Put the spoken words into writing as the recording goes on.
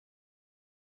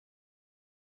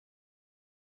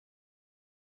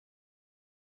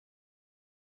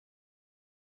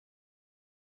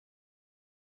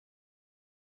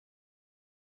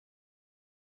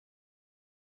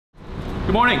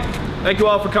Good morning. Thank you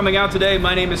all for coming out today.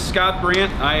 My name is Scott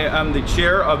Brandt. I am the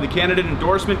chair of the Candidate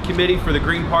Endorsement Committee for the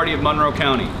Green Party of Monroe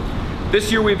County.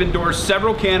 This year we've endorsed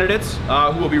several candidates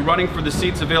who will be running for the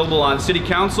seats available on City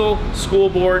Council, School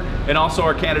Board, and also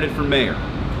our candidate for Mayor.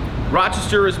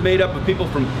 Rochester is made up of people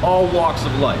from all walks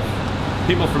of life,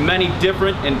 people from many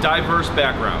different and diverse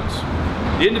backgrounds.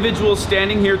 The individuals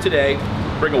standing here today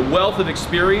bring a wealth of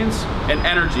experience and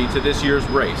energy to this year's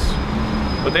race.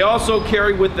 But they also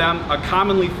carry with them a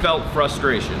commonly felt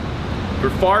frustration.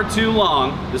 For far too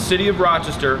long, the city of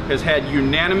Rochester has had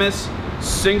unanimous,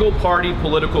 single-party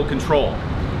political control.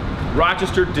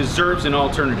 Rochester deserves an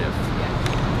alternative.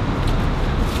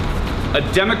 A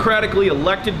democratically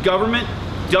elected government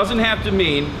doesn't have to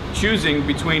mean choosing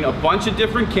between a bunch of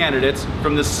different candidates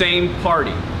from the same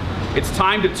party. It's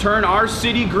time to turn our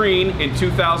city green in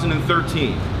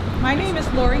 2013. My name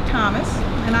is Lori Thomas,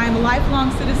 and I am a lifelong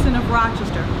citizen of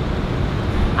Rochester.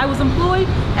 I was employed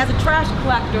as a trash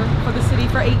collector for the city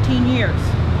for 18 years.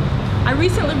 I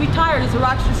recently retired as a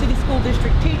Rochester City School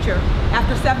District teacher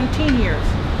after 17 years,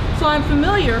 so I'm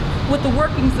familiar with the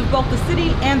workings of both the city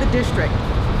and the district.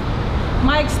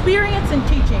 My experience in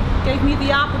teaching gave me the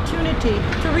opportunity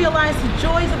to realize the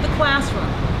joys of the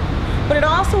classroom, but it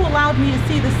also allowed me to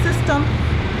see the system's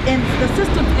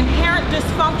inherent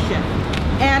dysfunction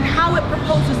and how it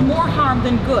proposes more harm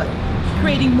than good,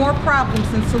 creating more problems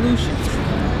than solutions.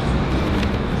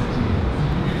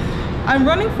 I'm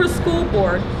running for school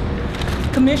board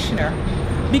commissioner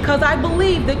because I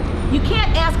believe that you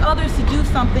can't ask others to do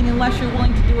something unless you're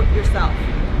willing to do it yourself.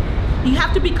 You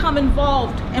have to become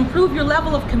involved and prove your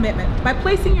level of commitment by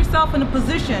placing yourself in a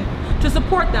position to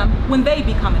support them when they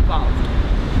become involved.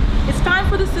 It's time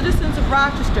for the citizens of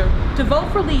Rochester to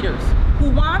vote for leaders who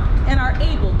want and are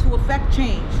able to affect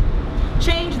change.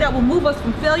 Change that will move us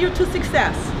from failure to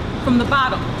success, from the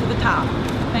bottom to the top.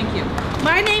 Thank you.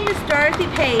 My name is Dorothy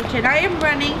Page, and I am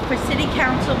running for City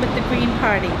Council with the Green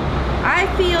Party. I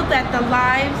feel that the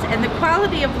lives and the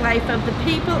quality of life of the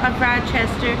people of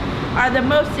Rochester are the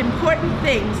most important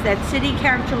things that City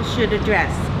Council should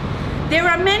address. There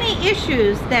are many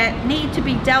issues that need to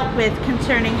be dealt with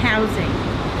concerning housing.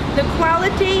 The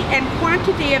quality and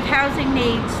quantity of housing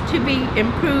needs to be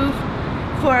improved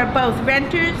for both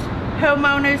renters,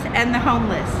 homeowners, and the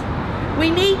homeless. We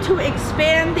need to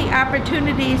expand the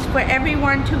opportunities for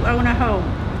everyone to own a home.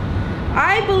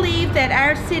 I believe that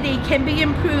our city can be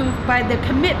improved by the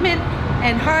commitment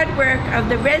and hard work of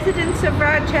the residents of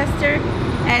Rochester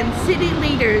and city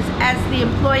leaders as the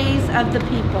employees of the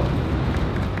people.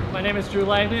 My name is Drew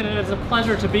Langdon, and it is a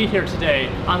pleasure to be here today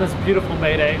on this beautiful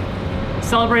May Day,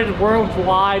 celebrated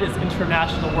worldwide as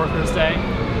International Workers' Day.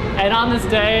 And on this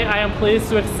day, I am pleased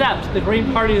to accept the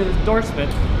Green Party's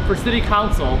endorsement for City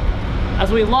Council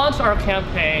as we launch our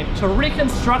campaign to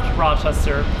reconstruct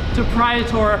Rochester to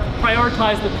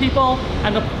prioritize the people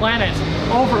and the planet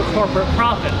over corporate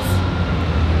profits.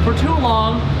 For too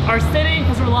long, our city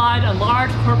has relied on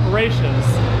large corporations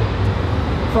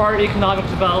for our economic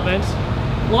development,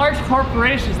 large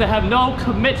corporations that have no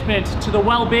commitment to the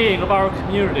well-being of our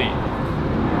community.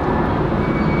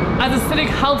 As a city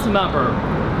council member,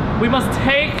 we must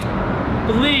take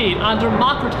the lead on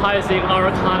democratizing our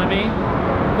economy.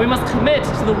 We must commit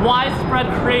to the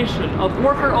widespread creation of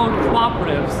worker-owned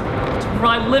cooperatives to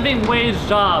provide living wage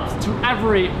jobs to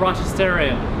every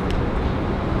Rochesterian.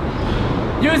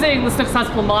 Using the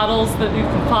successful models that you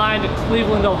can find in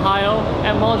Cleveland, Ohio,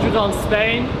 and Mondragon,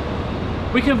 Spain,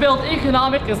 we can build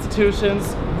economic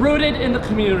institutions rooted in the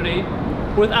community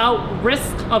without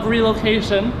risk of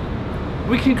relocation.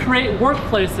 We can create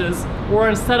workplaces where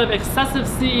instead of excessive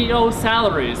CEO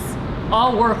salaries,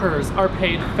 all workers are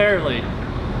paid fairly.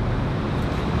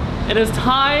 It is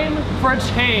time for a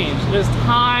change. It is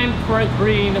time for a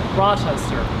green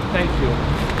Rochester. Thank you.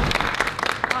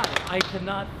 I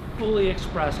cannot fully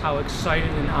express how excited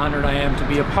and honored I am to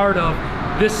be a part of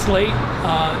this slate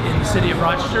in the city of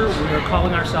Rochester. We are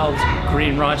calling ourselves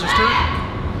Green Rochester.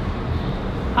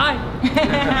 Hi.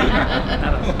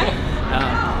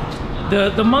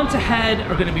 The months ahead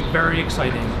are going to be very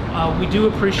exciting. We do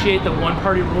appreciate the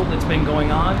one-party rule that's been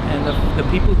going on, and the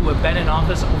people who have been in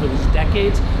office over these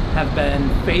decades have been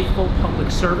faithful public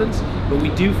servants, but we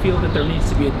do feel that there needs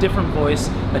to be a different voice,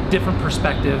 a different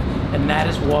perspective, and that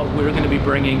is what we're going to be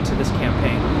bringing to this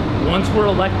campaign. Once we're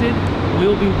elected,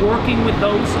 we'll be working with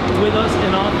those with us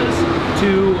in office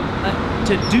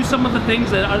to do some of the things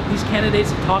that these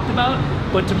candidates have talked about,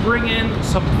 but to bring in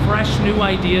some fresh new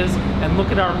ideas and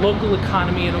look at our local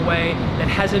economy in a way that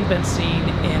hasn't been seen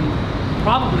in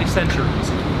probably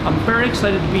centuries. I'm very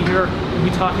excited to be here. We'll be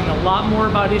talking a lot more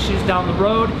about issues down the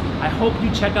road. I hope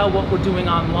you check out what we're doing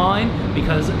online,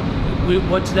 because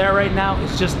what's there right now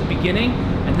is just the beginning,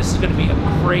 and this is going to be a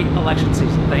great election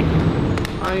season. Thank you.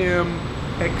 I am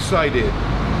excited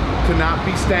to not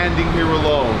be standing here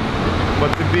alone,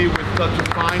 but to be with such a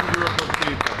fine group of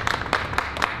people.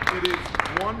 It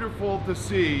is wonderful to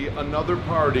see another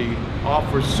party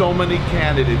offer so many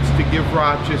candidates to give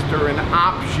Rochester an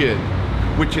option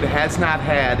which it has not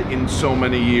had in so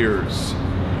many years.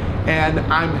 And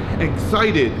I'm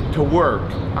excited to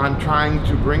work on trying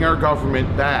to bring our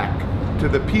government back to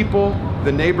the people,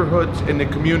 the neighborhoods, and the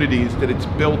communities that it's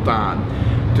built on,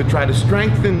 to try to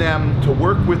strengthen them, to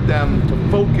work with them, to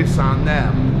focus on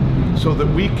them, so that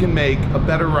we can make a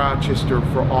better Rochester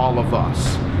for all of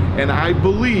us. And I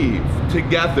believe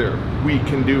together we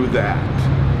can do that.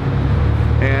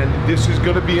 And this is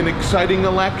going to be an exciting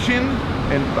election,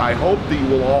 and I hope that you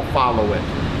will all follow it.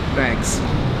 Thanks.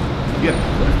 Yeah.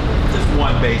 Just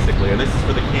one, basically, and this is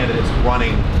for the candidates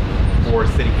running for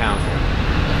city council.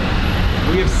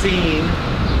 We have seen,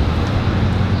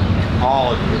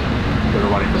 all of you that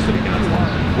are running for city council,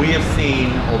 we have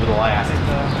seen over the last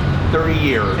 30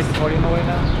 years a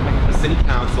city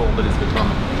council that has become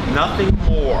nothing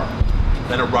more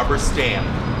than a rubber stamp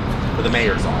for the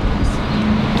mayor's office.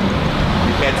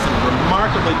 We've had some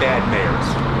remarkably bad mayors,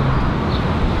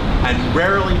 and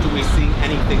rarely do we see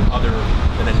anything other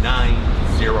than a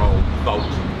 9-0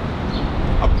 vote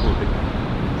approving it.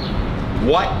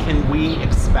 What can we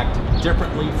expect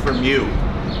differently from you,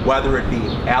 whether it be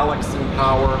Alex in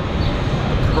power,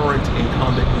 the current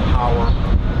incumbent in power,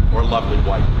 or lovely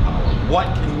White in power? What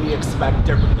can we expect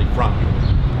differently from you?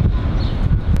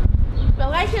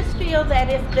 Well, I just feel that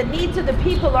if the needs of the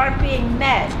people aren't being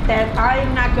met, that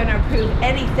I'm not going to approve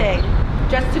anything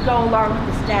just to go along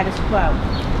with the status quo.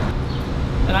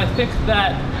 And I think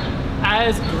that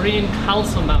as Green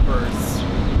council members,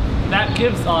 that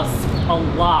gives us a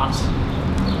lot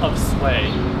of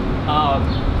sway.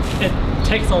 It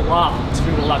takes a lot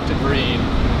to elect a Green.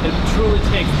 It truly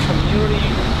takes community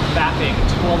backing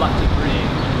to elect a Green.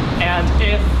 And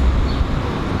if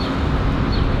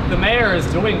the mayor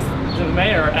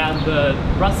and the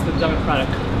rest of the Democratic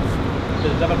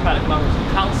members of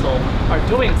council are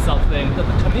doing something that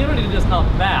the community does not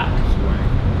back,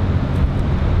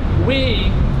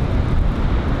 we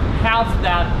have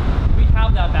that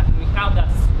backing, we have that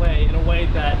sway in a way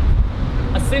that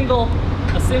a single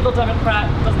Democrat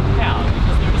doesn't have,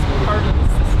 because they're just part of the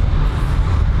system.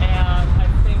 And I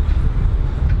think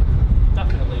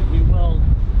definitely we will.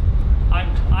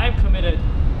 I'm committed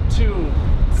to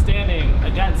standing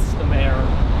against the mayor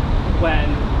when,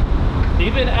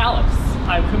 even Alex,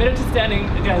 I'm committed to standing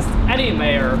against any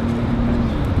mayor.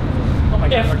 Oh my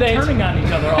God, we're turning on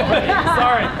each other already.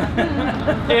 Sorry.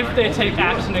 If they take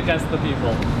action against the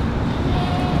people.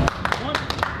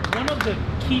 One of the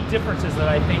key differences that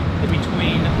I think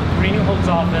between Green who holds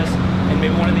office and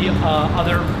maybe one of the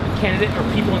other candidate or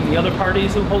people in the other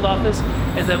parties who hold office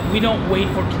is that we don't wait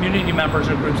for community members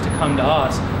or groups to come to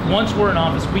us. Once we're in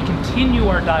office, we continue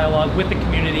our dialogue with the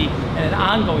community on an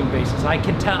ongoing basis. I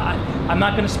can tell, I'm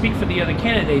not going to speak for the other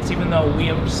candidates, even though we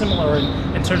are similar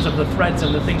in terms of the threads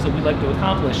and the things that we like to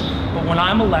accomplish. But when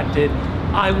I'm elected,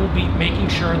 I will be making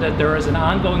sure that there is an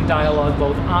ongoing dialogue,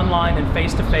 both online and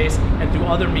face-to-face and through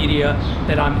other media,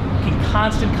 that I'm in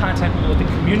constant contact with what the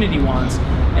community wants.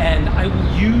 And I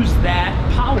will use that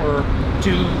power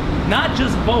to not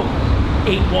just vote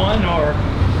 8-1 or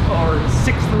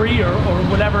 6-3 or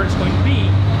whatever it's going to be,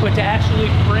 but to actually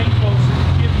bring folks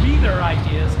and give me their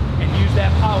ideas and use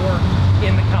that power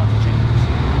in the council chambers.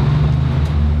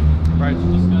 Right, so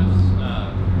discuss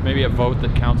maybe a vote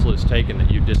that council has taken that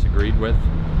you disagreed with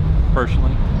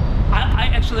personally.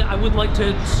 I would like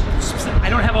to. I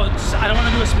don't want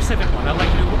to do a specific one. I'd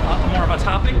like to do more of a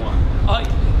topic.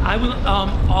 I will.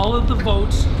 All of the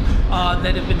votes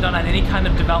that have been done on any kind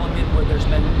of development where there's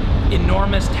been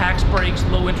enormous tax breaks,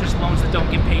 low interest loans that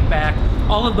don't get paid back,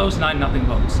 all of those 9-0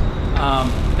 votes.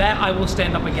 That I will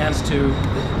stand up against to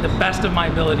the best of my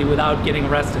ability without getting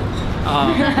arrested.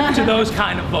 To those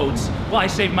kind of votes. Well, I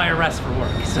saved my arrest for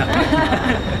work. So.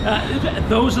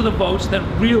 Those are the votes that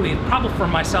really, probably for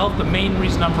myself, the main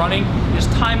reason I'm running is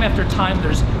time after time,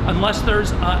 unless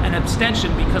there's an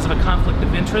abstention because of a conflict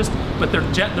of interest, but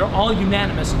they're all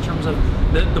unanimous in terms of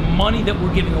the money that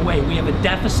we're giving away. We have a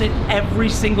deficit every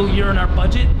single year in our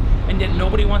budget, and yet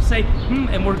nobody wants to say,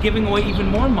 and we're giving away even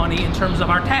more money in terms of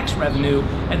our tax revenue,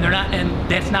 and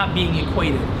that's not being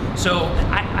equated. So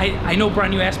I know,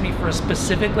 Brian, you asked me for a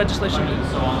specific legislation.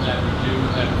 So on that,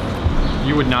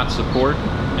 you would not support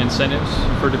incentives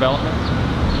for development?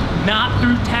 not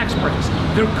through tax breaks.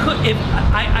 There could,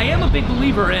 I am a big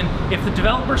believer in, if the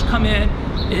developers come in,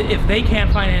 if they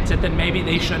can't finance it, then maybe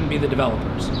they shouldn't be the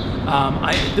developers.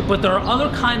 But there are other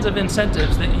kinds of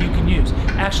incentives that you can use.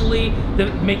 Actually,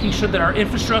 making sure that our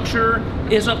infrastructure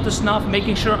is up to snuff,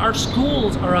 making sure our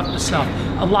schools are up to snuff.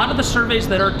 A lot of the surveys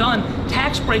that are done,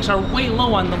 tax breaks are way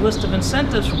low on the list of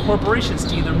incentives for corporations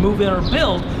to either move in or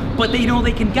build, but they know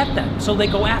they can get them, so they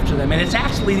go after them. And it's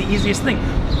actually the easiest thing.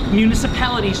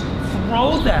 Municipalities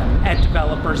throw them at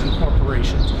developers and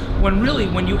corporations. When really,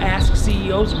 when you ask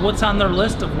CEOs what's on their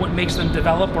list of what makes them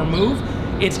develop or move,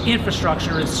 it's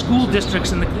infrastructure, it's school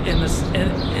districts, and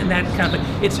that kind of thing.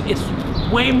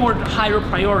 It's way more higher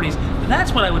priorities.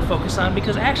 That's what I would focus on,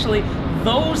 because actually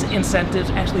those incentives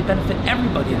actually benefit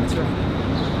everybody in this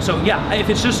community. So yeah, if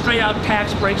it's just straight out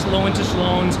tax breaks, low interest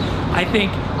loans, I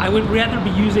think I would rather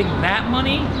be using that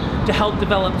money to help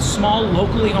develop small,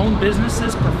 locally owned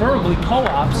businesses, preferably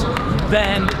co-ops,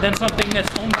 than something that's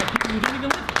owned by people who don't even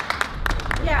live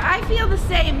here. Yeah, I feel the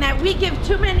same, that we give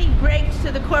too many breaks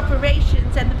to the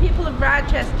corporations and the people of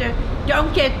Rochester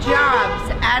don't get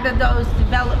jobs out of those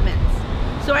developments.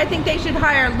 So I think they should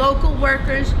hire local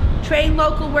workers, train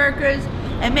local workers,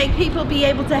 and make people be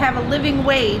able to have a living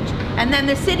wage, and then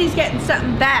the city's getting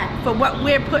something back for what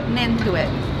we're putting into it.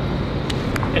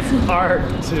 It's hard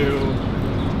to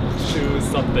choose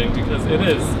something, because it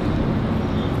is.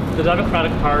 The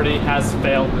Democratic Party has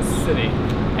failed this city,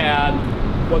 and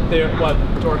what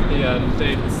Dorothy and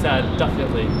Dave said,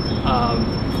 definitely.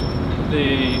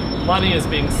 The money is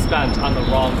being spent on the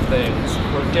wrong things.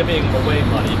 We're giving away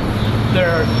money.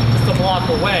 There, just a block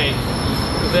away,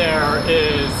 there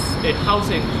is a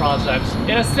housing project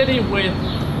in a city with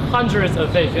hundreds of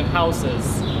vacant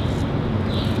houses.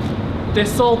 They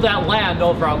sold that land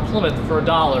over on Plymouth for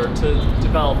 $1 to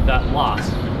develop that lot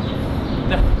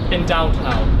in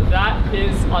downtown. That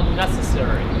is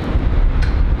unnecessary.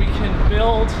 We can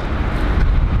build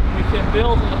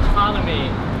an economy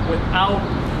without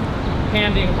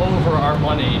handing over our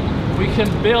money. We can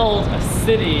build a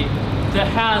city that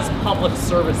has public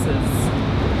services,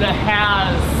 that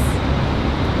has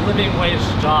living wage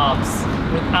jobs,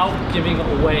 without giving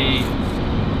away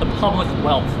the public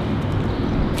wealth.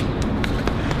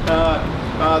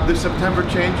 The September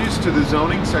changes to the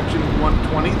zoning, section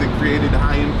 120, that created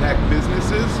high-impact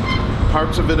businesses.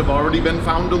 Parts of it have already been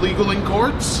found illegal in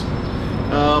courts.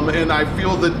 And I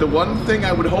feel that the one thing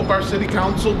I would hope our city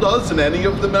council does, and any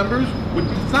of the members, would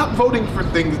be stop voting for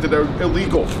things that are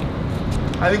illegal.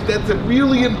 I think that's a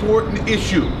really important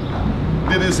issue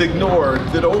that is ignored,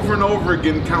 that over and over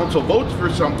again council votes for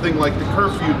something like the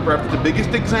curfew, perhaps the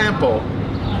biggest example,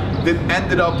 that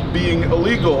ended up being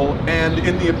illegal, and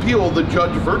in the appeal the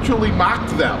judge virtually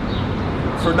mocked them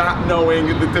for not knowing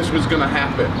that this was going to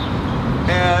happen.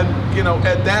 And you know,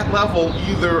 at that level,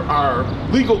 either our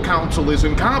legal counsel is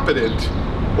incompetent,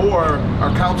 or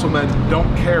our councilmen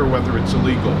don't care whether it's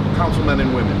illegal. Councilmen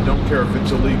and women don't care if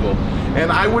it's illegal.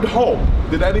 And I would hope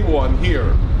that anyone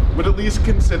here would at least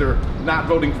consider not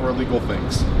voting for illegal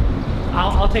things.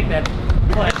 I'll take that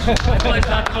pledge. I pledge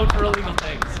not to vote for illegal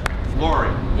things.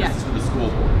 Lori, Yes. this is for the school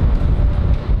board.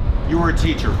 You were a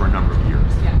teacher for a number of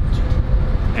years. Yeah.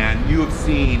 And you have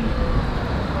seen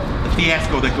the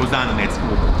fiasco that goes on in that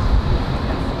school board.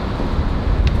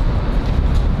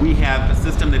 We have a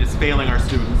system that is failing our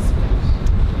students.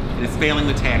 It is failing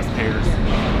the taxpayers.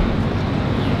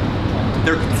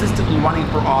 They're consistently running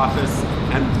for office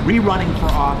and rerunning for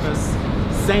office,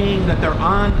 saying that they're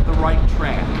on the right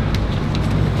track.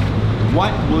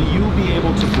 What will you be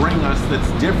able to bring us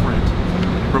that's different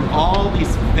from all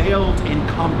these failed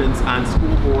incumbents on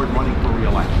school board running for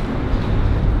re-election?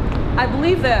 I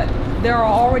believe that there are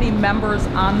already members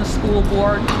on the school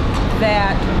board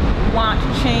that want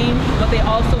change, but they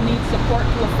also need support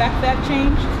to affect that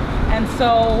change. And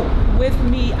so with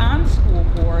me on school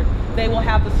board, they will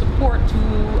have the support to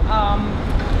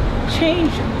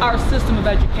change our system of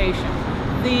education.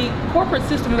 The corporate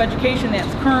system of education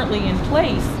that's currently in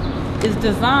place is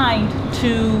designed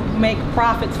to make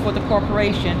profits for the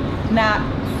corporation, not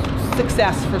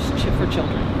success for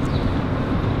children.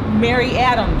 Mary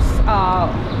Adams,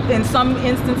 in some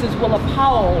instances Willa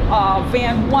Powell,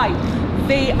 Van White,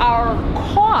 they are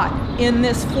caught in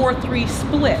this 4-3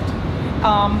 split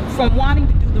from wanting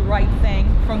to do the right thing,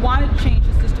 from wanting to change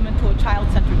the system into a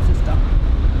child-centered system.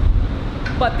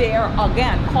 But they are,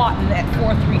 again, caught in that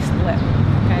 4-3 split.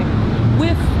 Okay?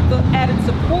 With the added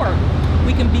support,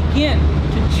 we can begin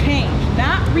to change,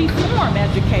 not reform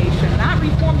education, not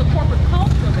reform the corporate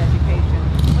culture of education,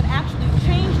 but actually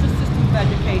change the system of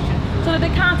education so that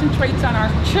it concentrates on our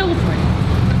children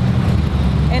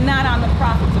and not on the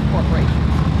profits of corporations.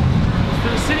 for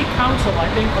the city council, I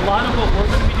think a lot of what we're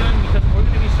going to be doing, because we're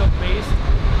going to be so based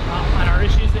on our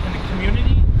issues in the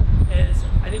community, is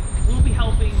I think we'll be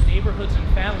helping neighborhoods and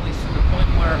families to the point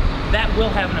where that will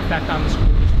have an effect on the school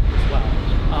district as well.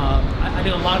 I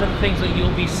think a lot of the things that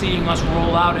you'll be seeing us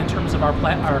roll out in terms of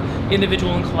our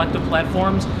individual and collective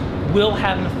platforms will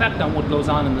have an effect on what goes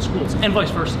on in the schools, and vice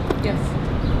versa. Yes.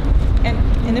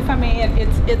 And if I may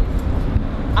add,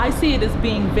 I see it as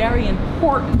being very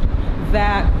important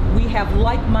that we have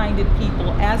like-minded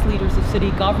people as leaders of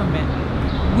city government.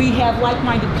 We have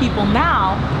like-minded people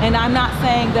now, and I'm not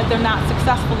saying that they're not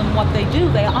successful in what they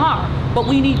do, they are, but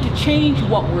we need to change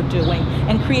what we're doing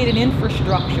and create an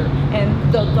infrastructure.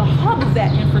 And the hub of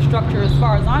that infrastructure, as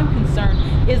far as I'm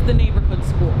concerned, is the neighborhood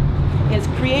school. Is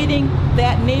creating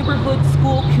that neighborhood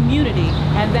school community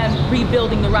and then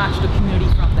rebuilding the Rochester community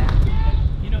from that.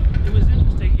 You know, it was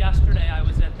interesting, yesterday I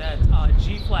was at that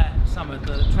G-Flat Summit,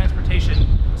 the transportation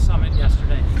summit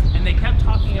yesterday, and they kept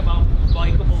talking about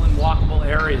bikeable and walkable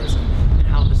areas and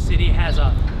how the city has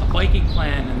a biking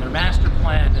plan and their master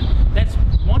plan, and that's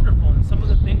wonderful, and some of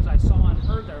the things I saw and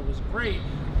heard there was great,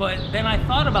 but then I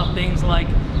thought about things like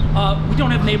we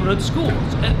don't have neighborhood schools.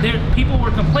 People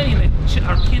were complaining that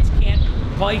our kids can't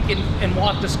bike and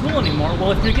walk to school anymore.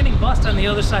 Well, if you're getting bused on the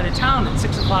other side of town at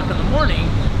 6 o'clock in the morning,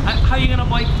 how are you going to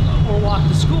bike or walk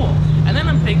to school? And then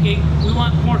I'm thinking, we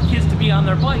want more kids to be on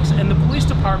their bikes, and the police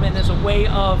department, as a way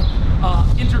of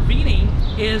intervening,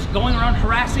 is going around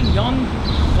harassing young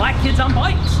black kids on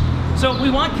bikes. So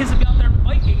we want kids to be out there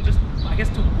biking, just, I guess,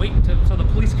 to wait so the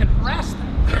police can harass them.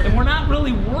 And we're not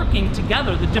really working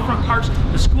together, the different parts,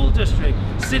 the school district,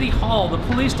 city hall, the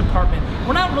police department,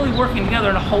 we're not really working together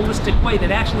in a holistic way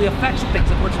that actually affects things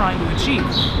that we're trying to achieve.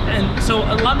 And so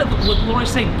a lot of what Lori's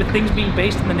saying, but things being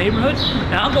based in the neighborhood,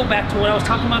 and I'll go back to what I was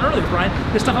talking about earlier, Brian,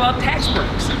 this stuff about tax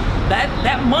breaks.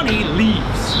 That money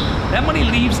leaves. That money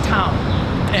leaves town,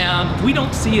 and we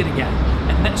don't see it again.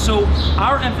 And so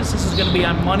our emphasis is going to be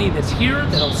on money that's here,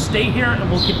 that'll stay here,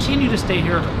 and will continue to stay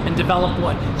here and develop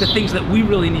the things that we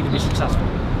really need to be successful.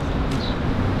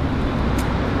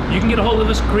 You can get a hold of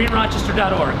us,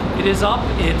 greenrochester.org. It is up,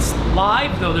 it's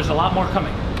live, though there's a lot more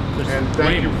coming. And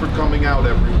thank you for coming out,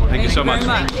 everyone. Thank you so much. Say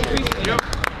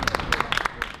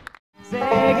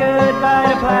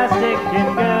goodbye to plastic and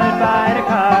goodbye to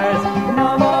cars.